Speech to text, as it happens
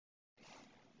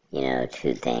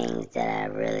two things that I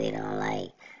really don't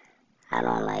like. I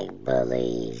don't like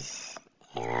bullies,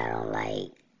 and I don't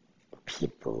like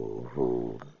people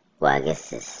who, well, I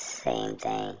guess it's the same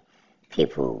thing.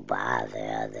 People who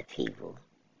bother other people.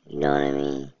 You know what I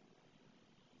mean?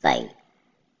 Like,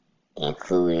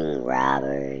 including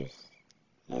robbers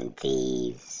and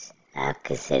thieves. I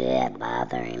consider that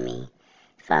bothering me.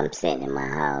 If I'm sitting in my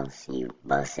house, you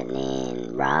busting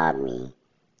in, rob me,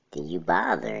 then you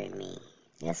bothering me.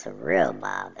 That's a real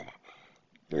bother.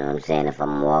 You know what I'm saying? If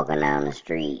I'm walking down the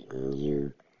street and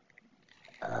you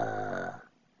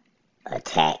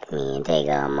attack me and take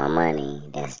all my money,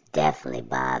 that's definitely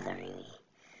bothering me.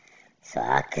 So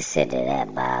I consider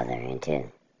that bothering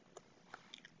too.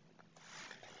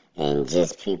 And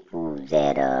just people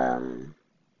that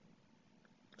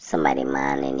somebody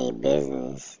minding their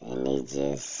business and they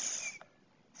just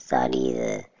start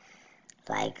either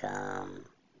like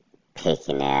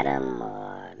picking at them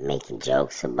or making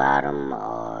jokes about them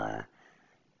or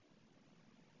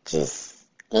just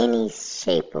any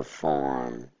shape or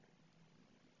form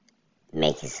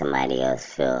making somebody else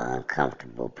feel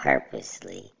uncomfortable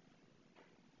purposely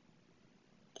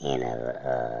in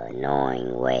a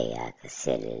annoying way, I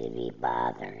consider to be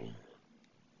bothering.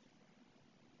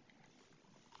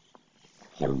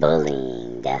 And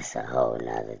bullying, that's a whole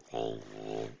nother thing,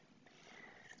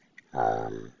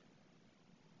 man.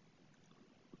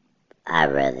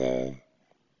 I'd rather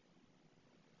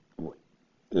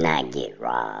not get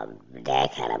robbed,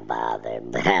 that kind of bother,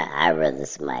 but I'd rather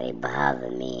somebody bother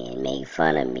me and make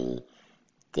fun of me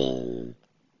than,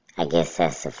 I guess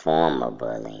that's a form of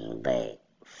bullying, but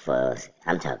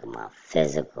I'm talking about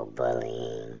physical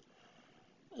bullying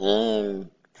and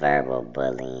verbal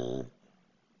bullying.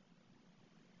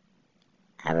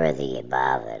 I'd rather get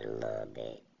bothered a little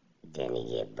bit than to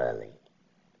get bullied.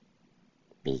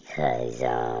 Because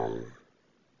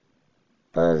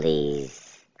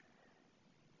bullies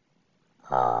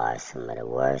are some of the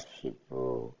worst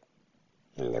people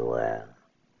in the world.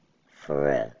 For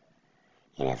real.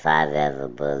 And if I've ever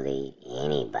bullied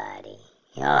anybody,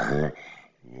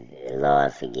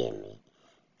 Lord forgive me.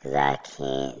 Because I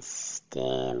can't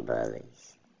stand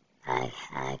bullies. I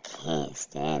can't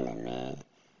stand them, man.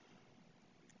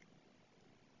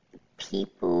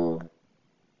 People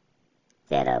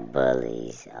that are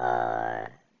bullies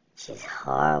are just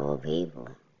horrible people.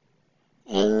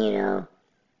 And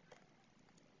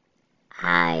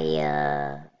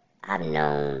I've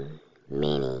known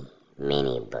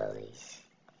many bullies.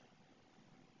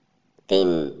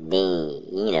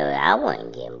 I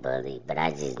wasn't getting bullied, but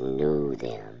I just knew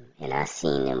them, and I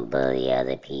seen them bully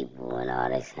other people and all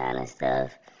this kind of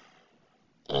stuff.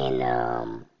 And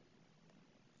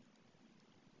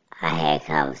I had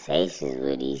conversations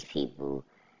with these people,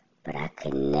 but I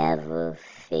could never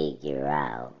figure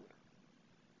out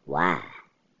why.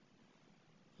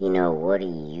 What are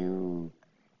you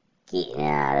getting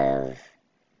out of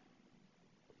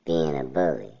being a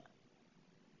bully?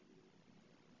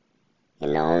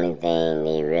 And the only thing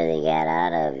they really got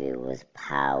out of it was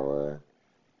power,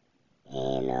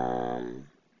 and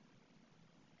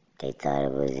they thought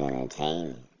it was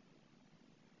entertaining.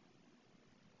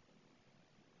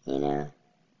 And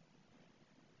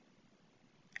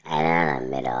I done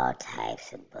met all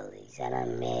types of bullies. I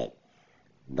done met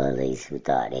bullies who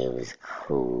thought they was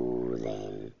cool,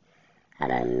 and I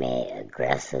done met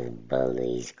aggressive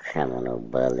bullies, criminal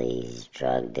bullies,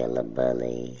 drug dealer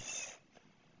bullies,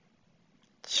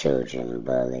 children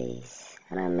bullies.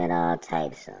 I done met all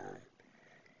types of them.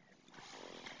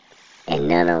 And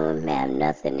none of them have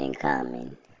nothing in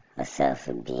common except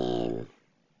for being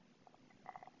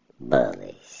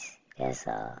bullies. That's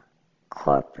all.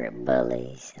 Corporate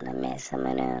bullies. And I met some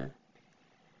of them.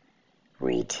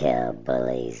 Retail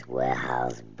bullies,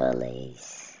 warehouse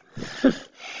bullies.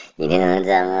 You know what I'm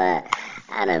talking about?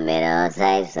 I done met all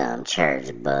types of them.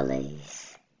 Church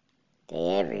bullies.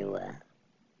 They everywhere.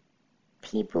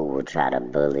 People will try to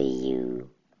bully you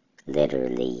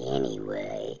literally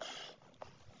anywhere.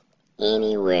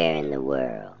 Anywhere in the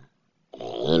world. At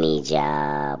any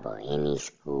job or any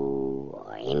school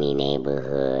or any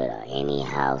neighborhood or any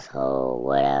household,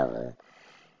 whatever,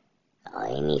 or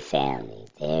any family,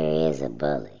 there is a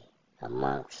bully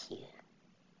amongst you.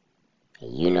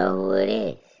 And you know who it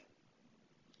is.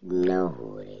 You know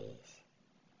who it is.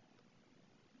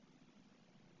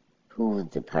 Who's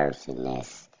the person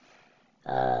that's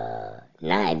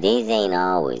these ain't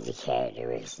always the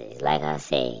characteristics. Like I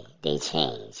say, they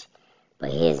change.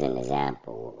 But here's an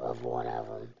example of one of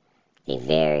them. They're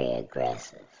very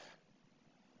aggressive.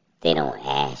 They don't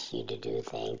ask you to do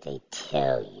things. They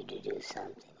tell you to do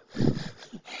something.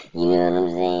 You know what I'm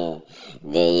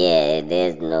saying?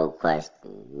 There's no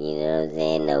question. You know what I'm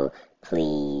saying? No,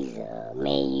 please,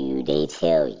 may you. They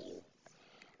tell you.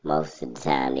 Most of the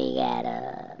time they got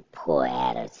poor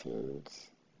attitudes.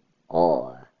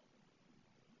 Or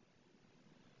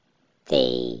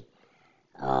they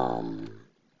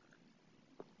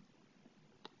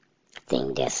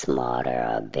think they're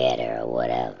smarter or better or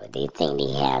whatever. They think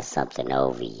they have something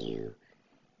over you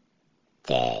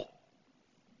that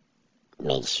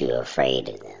makes you afraid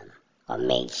of them or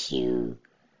makes you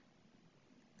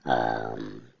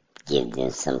give them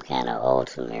some kind of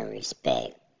ultimate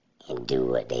respect and do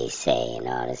what they say and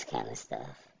all this kind of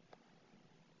stuff.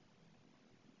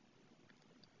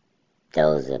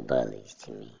 Those are bullies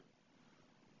to me.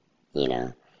 You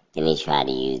know, then they try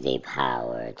to use their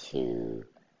power to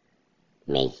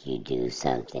make you do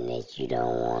something that you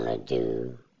don't want to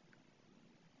do,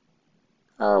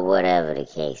 or whatever the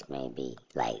case may be,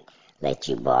 like let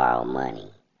you borrow money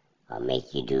or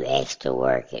make you do extra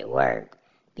work at work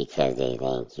because they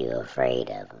think you're afraid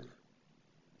of them.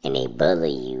 And they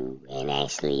bully you and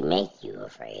actually make you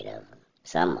afraid of them.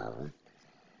 Some of them.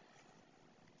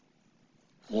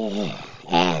 Yeah,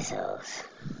 assholes.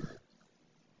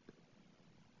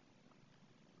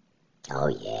 Oh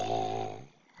yeah,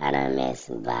 I done met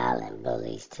some violent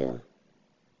bullies too.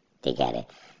 They got it,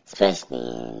 especially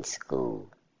in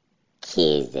school.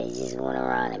 Kids that just went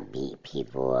around and beat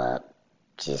people up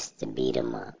just to beat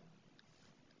them up.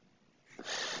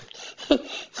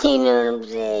 You know what I'm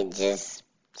saying? Just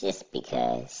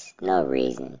because. No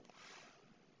reason.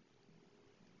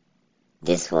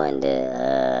 This one,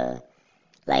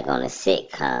 like on a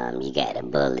sitcom, you got a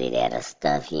bully that'll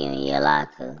stuff you in your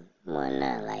locker. Well,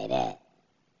 nothing like that.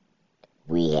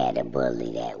 We had a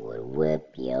bully that would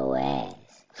whip your ass.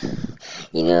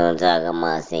 You know what I'm talking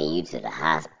about? Send you to the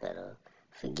hospital.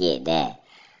 Forget that.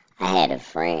 I had a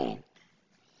friend.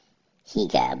 He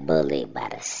got bullied by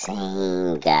the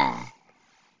same guy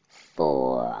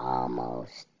for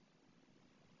almost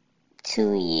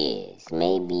 2 years.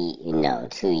 Maybe,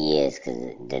 2 years,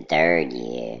 because the third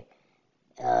year,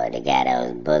 the guy that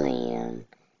was bullying him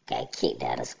got kicked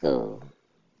out of school.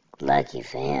 Lucky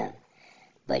for him.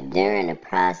 But during the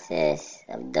process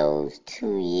of those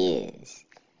 2 years,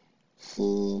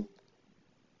 he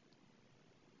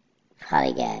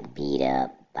probably got beat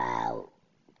up about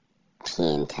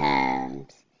 10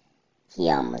 times. He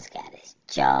almost got his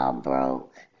jaw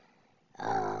broke.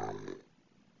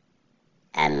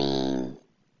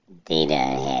 They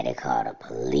done had to call the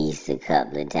police a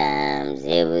couple of times.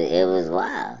 It was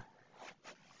wild.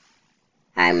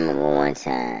 I remember one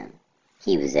time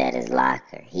he was at his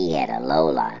locker. He had a low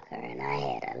locker and I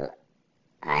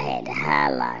had the high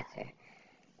locker.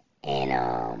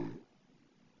 And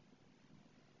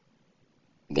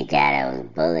the guy that was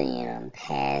bullying him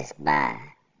passed by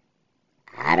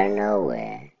out of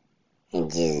nowhere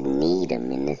and just kneed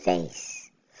him in the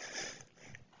face.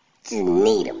 Just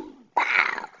kneed him.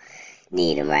 Pow!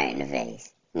 Kneed him right in the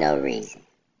face. No reason.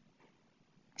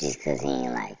 Just because he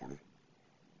ain't like him.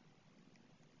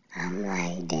 I'm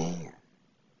like, damn.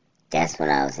 That's when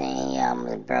I was saying he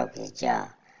almost broke his jaw.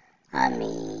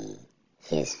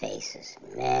 His face was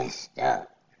messed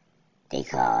up. They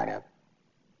called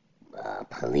the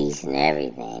police and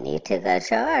everything. They took a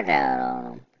charge out on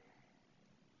him.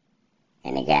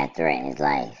 And the guy threatened his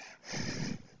life.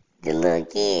 The little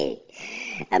kid.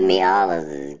 All of us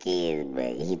is kids,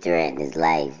 but he threatened his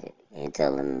life and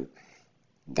told him,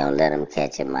 don't let him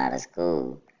catch him out of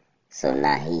school. So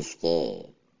now he's scared.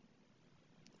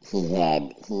 He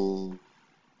had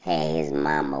his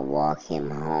mama walk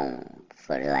him home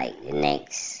for like the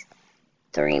next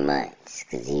 3 months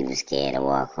because he was scared to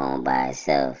walk home by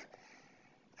himself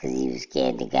because he was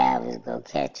scared the guy was going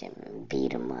to catch him and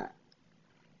beat him up.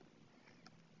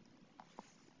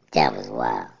 That was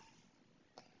wild.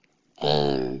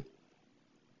 And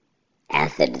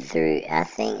after I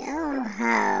don't know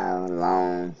how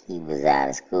long he was out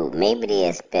of school. Maybe they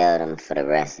expelled him for the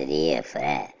rest of the year for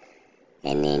that.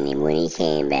 And then when he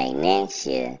came back next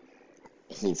year,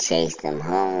 he chased him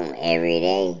home every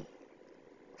day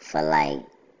for like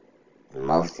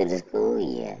most of the school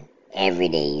year. Every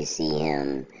day you see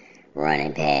him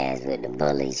running past with the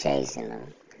bully chasing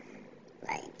him.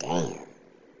 Like, damn,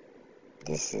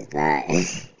 this is not,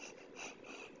 this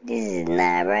is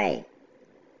not right.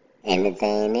 And the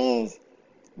thing is,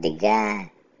 the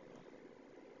guy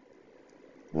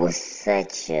was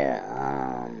such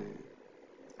a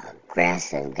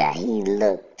aggressive guy. He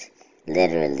looked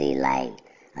literally like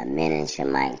a miniature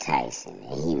Mike Tyson,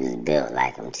 and he was built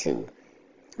like him too.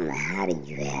 I'm like, how do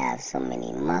you have so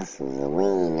many muscles? We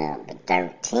ain't up to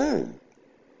 13.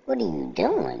 What are you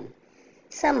doing?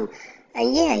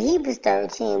 And yeah, he was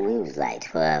 13. We was like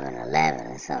 12 and 11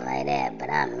 or something like that. But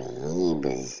I mean, he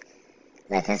was,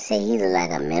 like I said, he looked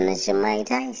like a miniature Mike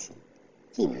Tyson.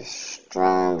 He was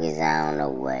strong as I don't know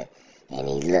what. And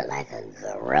he looked like a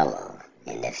gorilla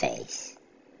in the face.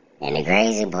 And the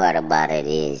crazy part about it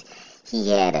is,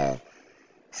 he had a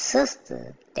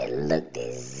sister that looked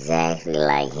exactly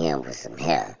like him with some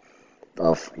hair.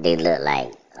 Both, they looked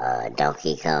like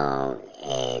Donkey Kong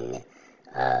and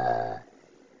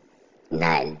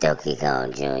not Donkey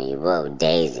Kong Jr., but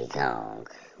Daisy Kong.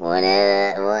 Wasn't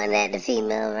that the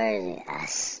female version?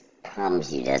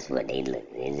 Promise you that's what they look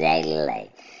exactly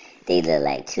like. They look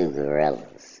like two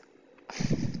gorillas.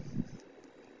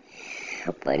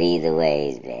 But either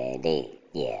ways, man,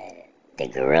 the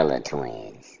gorilla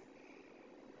twins.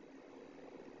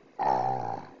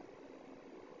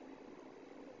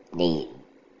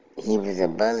 He was a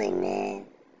bully, man,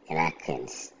 and I couldn't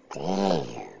stand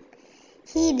him.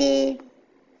 He did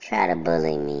try to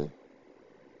bully me,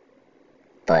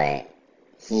 but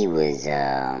he wasn't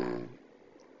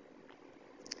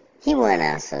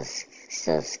out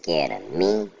so scared of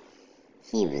me.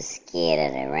 He was scared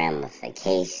of the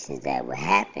ramifications that would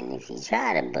happen if he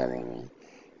tried to bully me,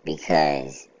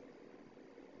 because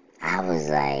I was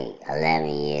like 11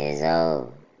 years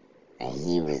old and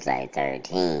he was like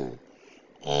 13.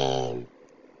 And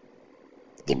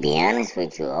to be honest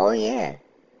with you, oh yeah,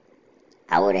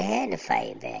 I would have had to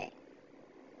fight back.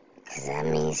 Because I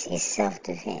mean, it's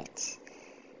self-defense.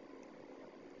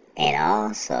 And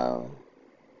also,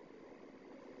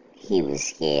 he was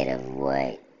scared of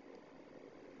what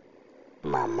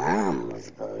my mom was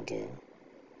going to do.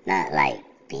 Not like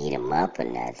beat him up or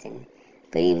nothing,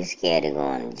 but he was scared of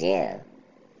going to jail.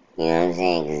 You know what I'm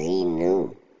saying? Because he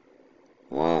knew.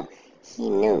 Well, he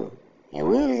knew. And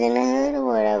we was in the hood or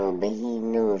whatever, but he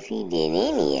knew if he did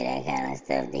any of that kind of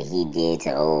stuff that he did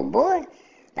to old boy,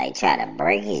 like try to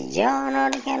break his jaw and all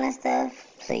that kind of stuff,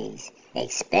 please,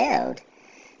 expelled,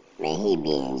 man, he'd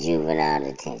be in juvenile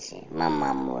detention. My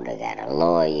mama would have got a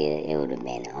lawyer. It would have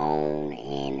been on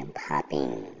and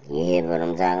popping. You hear what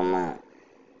I'm talking about?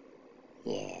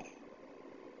 Yeah.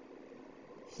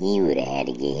 He would have had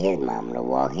to get his mama to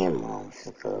walk him home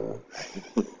from school.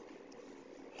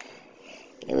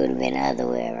 It would have been the other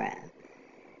way around.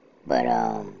 But,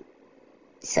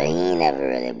 so he ain't never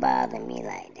really bothered me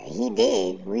like that. He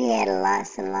did. We had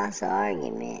lots and lots of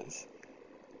arguments.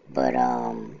 But,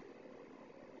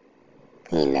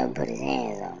 he ain't never put his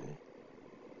hands on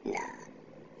me. Nah.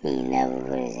 He ain't never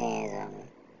put his hands on me.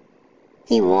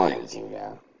 He wanted to,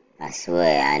 though. I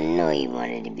swear, I know he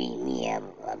wanted to beat me up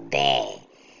bad.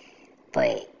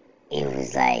 But it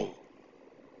was like,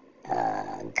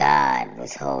 God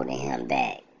was holding him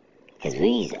back. Because we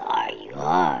used to argue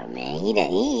hard, man. He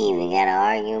even got to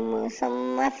argue with some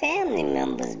of my family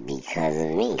members because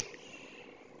of me.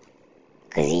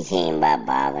 Because he came by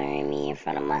bothering me in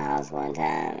front of my house one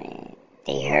time, and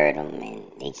they heard him, and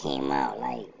they came out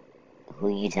like, who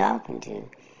you talking to?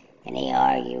 And they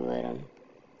argued with him.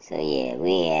 So yeah,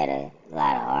 we had a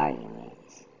lot of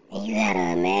arguments. And you got to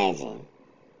imagine,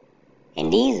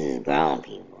 and these was grown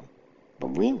people,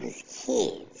 but we was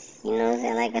kids. You know what I'm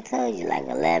saying? Like I told you, like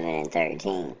 11 and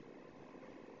 13.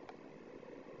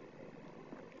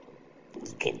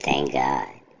 You could thank God.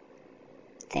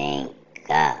 Thank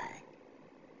God.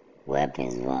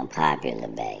 Weapons weren't popular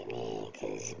back then,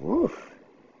 because, woo,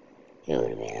 it would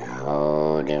have been a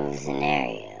whole different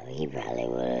scenario. He probably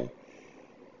would have,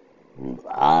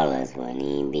 all of us wouldn't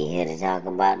even be here to talk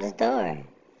about the story.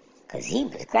 Because he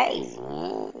was crazy,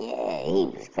 man. Yeah, he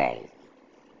was crazy.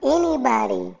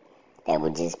 Anybody that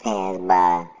would just pass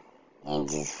by and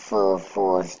just full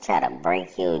force try to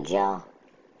break your jaw,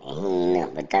 and he ain't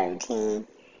up but 13,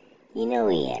 you know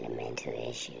he had a mental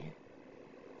issue.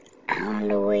 I don't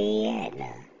know where he at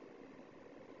now.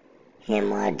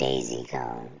 Him or Daisy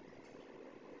Kong.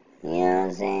 You know what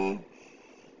I'm saying?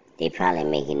 They probably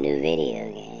making new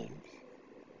video games.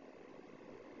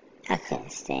 I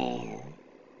couldn't stand him.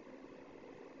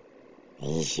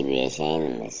 He should be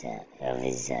ashamed of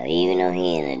himself. Even though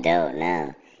he an adult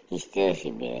now, he still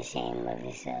should be ashamed of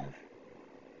himself.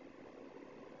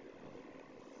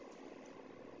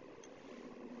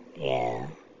 Yeah.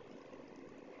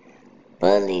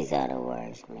 Bullies are the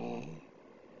worst, man.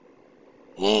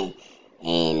 And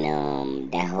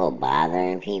that whole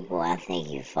bothering people, I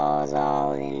think it falls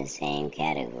all in the same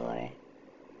category.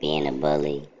 Being a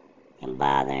bully and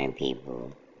bothering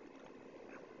people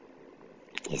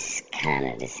is kind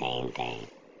of the same thing.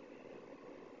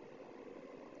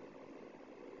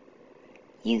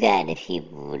 You got the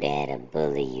people that'll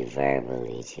bully you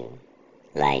verbally too.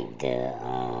 Like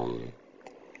the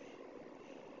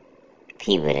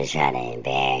people that try to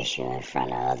embarrass you in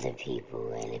front of other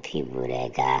people, and the people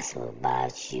that gossip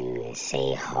about you and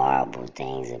say horrible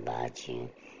things about you,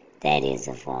 that is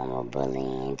a form of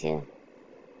bullying too.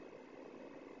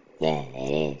 Yeah,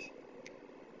 it is.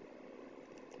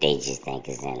 They just think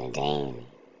it's entertaining,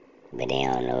 but they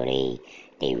don't know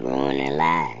they ruin their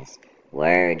lives.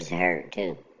 Words hurt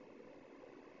too.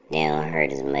 They don't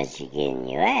hurt as much as you getting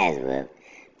your ass whipped,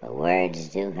 but words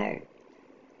do hurt.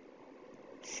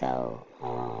 So,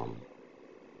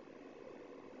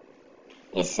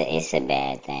 it's a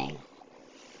bad thing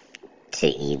to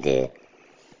either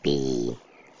be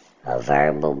a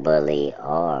verbal bully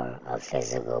or a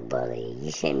physical bully.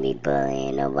 You shouldn't be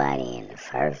bullying nobody in the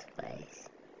first place.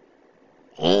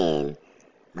 And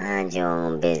mind your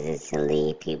own business and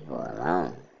leave people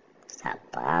alone. Stop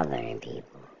bothering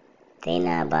people. They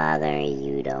not bothering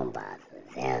you, don't bother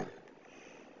them.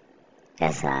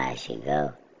 That's how it should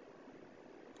go.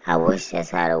 I wish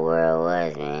that's how the world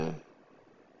was, man.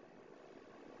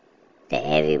 That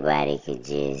everybody could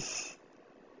just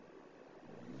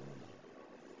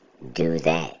do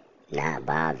that, not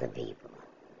bother people,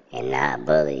 and not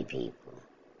bully people.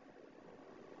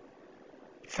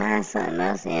 Find something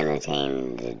else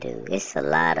entertaining to do. It's a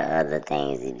lot of other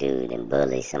things to do than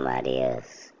bully somebody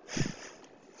else.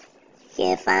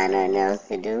 Can't find nothing else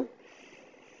to do?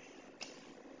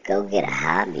 Go get a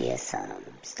hobby or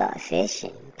something. Start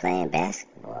fishing, playing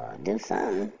basketball, do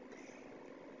something.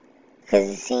 Because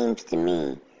it seems to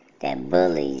me that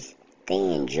bullies, they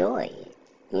enjoy it.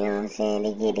 You know what I'm saying?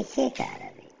 They get a kick out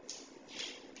of it.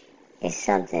 It's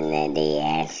something that they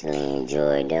actually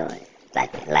enjoy doing.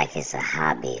 Like it's a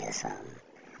hobby or something.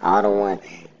 All the ones,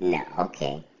 no,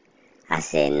 okay. I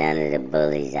said none of the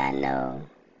bullies I know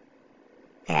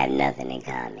have nothing in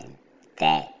common.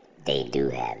 That they do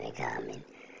have in common.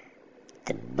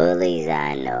 The bullies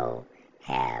I know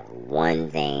have one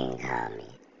thing in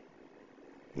common.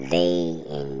 They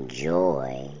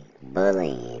enjoy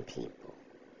bullying people.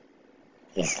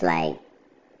 It's like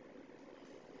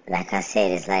I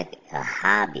said, it's like a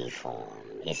hobby for them.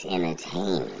 It's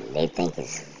entertaining. They think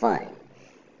it's fun.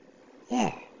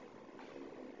 Yeah.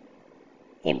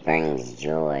 It brings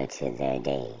joy to their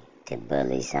day to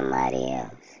bully somebody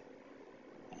else.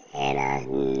 And I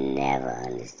never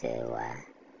understood why.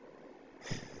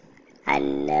 I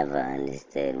never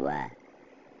understood why.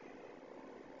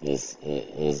 It's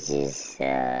just,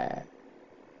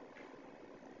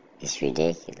 it's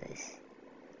ridiculous.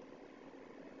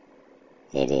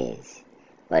 It is.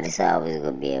 But it's always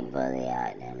going to be a bully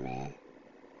out there, man.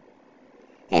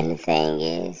 And the thing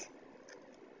is,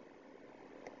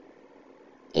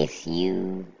 if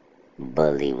you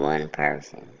bully one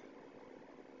person,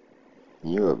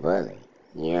 you a bully.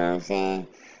 You know what I'm saying?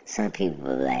 Some people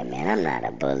are like, man, I'm not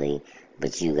a bully.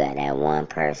 But you got that one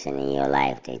person in your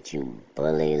life that you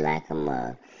bully like a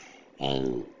mug.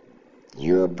 And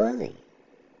you a bully.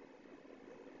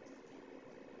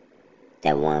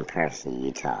 That one person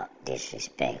you talk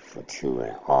disrespectful to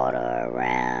and order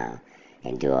around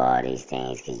and do all these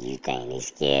things because you think they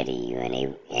scared of you,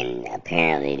 and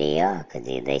apparently they are because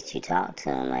they let you talk to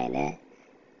them like that.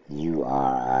 You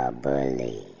are a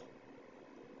bully.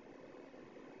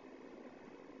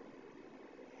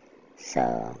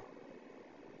 So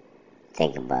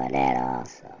think about that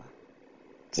also.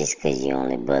 Just because you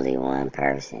only bully one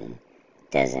person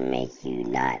doesn't make you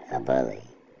not a bully.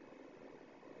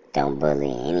 Don't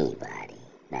bully anybody.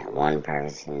 Not one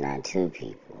person, not two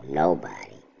people,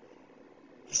 nobody.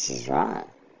 It's just wrong.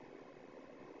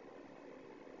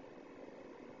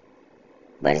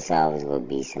 But it's always going to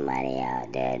be somebody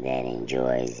out there that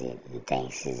enjoys it and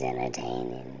thinks it's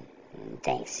entertaining and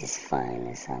thinks it's fun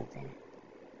or something.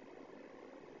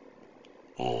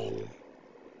 And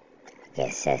I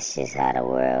guess that's just how the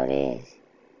world is.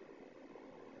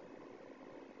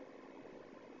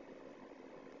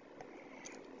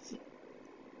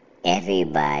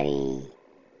 Everybody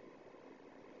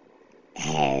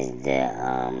has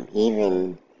the,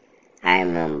 even, I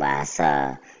remember I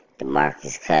saw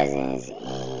DeMarcus Cousins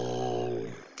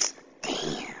and,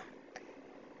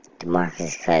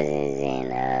 DeMarcus Cousins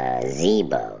and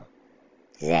Zebo,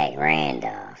 Zach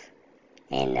Randolph.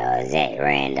 And Zach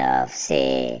Randolph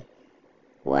said,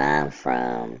 where I'm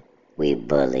from, we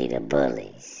bully the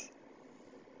bullies.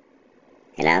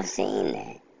 And I've seen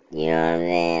that. You know what I'm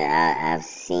saying? I've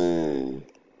seen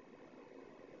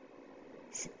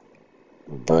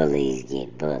bullies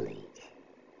get bullied.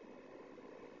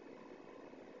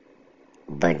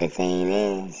 But the thing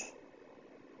is,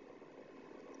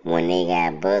 when they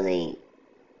got bullied,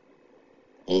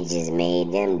 it just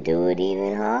made them do it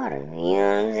even harder. You know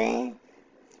what I'm saying?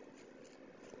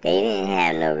 They didn't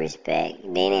have no respect.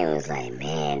 They didn't was like,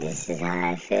 man, this is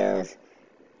how it feels.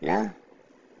 No.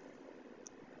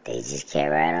 They just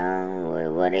kept right on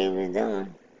with what they was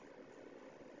doing.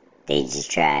 They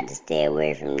just tried to stay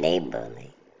away from their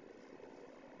bully.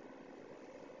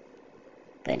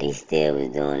 But they still was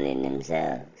doing it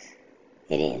themselves.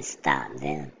 It didn't stop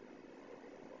them.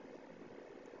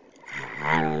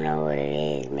 I don't know what it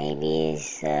is. Maybe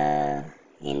it's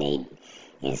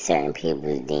in certain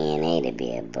people's DNA to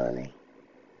be a bully.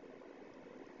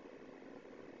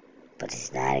 But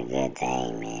it's not a good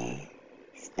thing, man.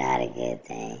 It's not a good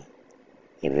thing.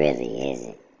 It really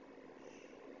isn't.